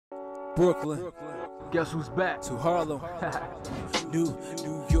Brooklyn. Guess who's back? To Harlem. New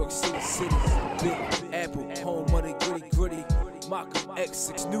York City. Big Apple, home of the gritty. Malcolm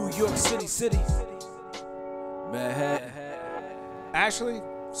X6, New York City. Manhattan. Ashley,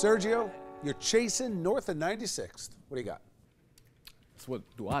 Sergio, you're chasing north of 96th. What do you got? That's what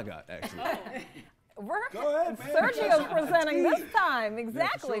do I got, actually. Go ahead, man. Sergio's presenting this time.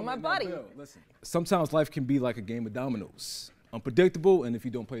 Exactly, Sure, my man. buddy. Bill, listen. Sometimes life can be like a game of dominoes. Unpredictable, and if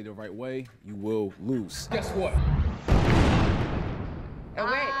you don't play the right way, you will lose. Guess what? Oh,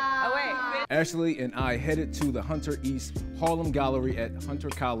 wait. Ashley and I headed to the Hunter East Harlem Gallery at Hunter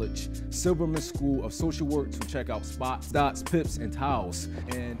College, Silberman School of Social Work to check out spots, dots, pips, and towels,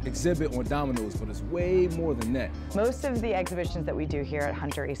 and exhibit on Dominoes, but it's way more than that. Most of the exhibitions that we do here at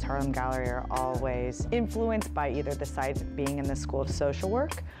Hunter East Harlem Gallery are always influenced by either the site being in the School of Social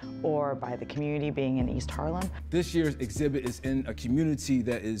Work or by the community being in East Harlem. This year's exhibit is in a community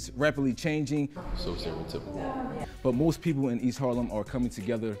that is rapidly changing. So stereotypical. But most people in East Harlem are coming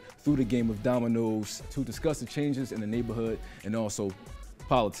together through the game of Dominoes to discuss the changes in the neighborhood and also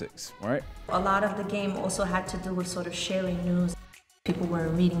politics, right? A lot of the game also had to do with sort of sharing news. People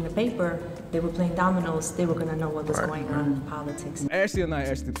weren't reading the paper, they were playing dominoes, they were gonna know what was going on in politics. Ashley and I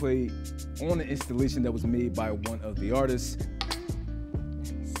actually played on an installation that was made by one of the artists.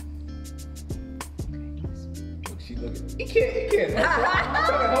 Look, she looking. He can't. I'm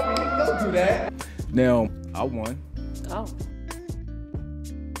trying to help you. Don't do that. Now, I won. Oh.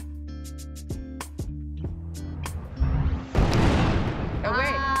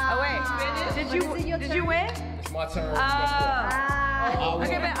 Did you win? It's my turn.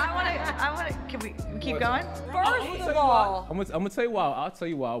 Okay, but I wanna, can we keep going? First of all. I'm gonna tell you why. I'll tell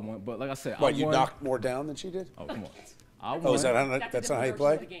you why I won. But like I said, What, I you won. knocked more down than she did? Oh, come on. I won. Oh, is that's not how you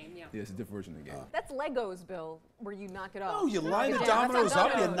play? Yeah, it's a different version of the game. That's Legos, Bill, where you knock it off. Oh, you line the dominoes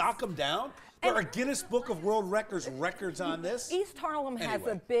up, you knock them down? There are Guinness Book of World Records on this? East Harlem has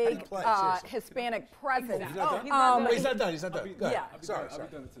Anyway, a big how do you play? Seriously. Hispanic presence. He's not done? Wait, he's not done. He's not done. Go ahead. Yeah. Sorry.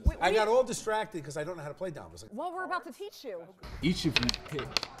 I got all distracted because I don't know how to play dominoes. Well, we're about to teach you. Each of you pick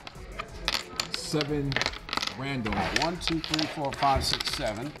 7 random. 1, 2, 3, 4, 5, 6,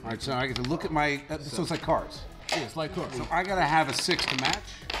 7. All right, so I get to look at my. So it's like cards. Yeah, it's like cards. So I gotta have a 6 to match.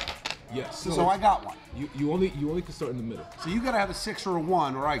 Yes. So I got one. You only can start in the middle. So you gotta have a 6 or a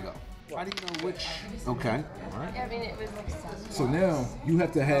 1, or I go. How do you know which? Okay. All right. I mean, it was like 7. So now you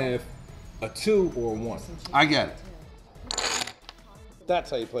have to have a 2 or a 1. I get it. That's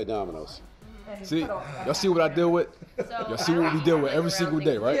how you play dominoes. See, y'all see what I deal with? Y'all see what we deal with every single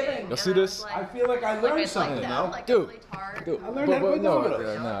day, right? Y'all see this? I feel like I learned something now. Dude, I learned how to play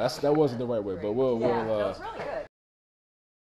dominoes. no, that wasn't the right way, but we'll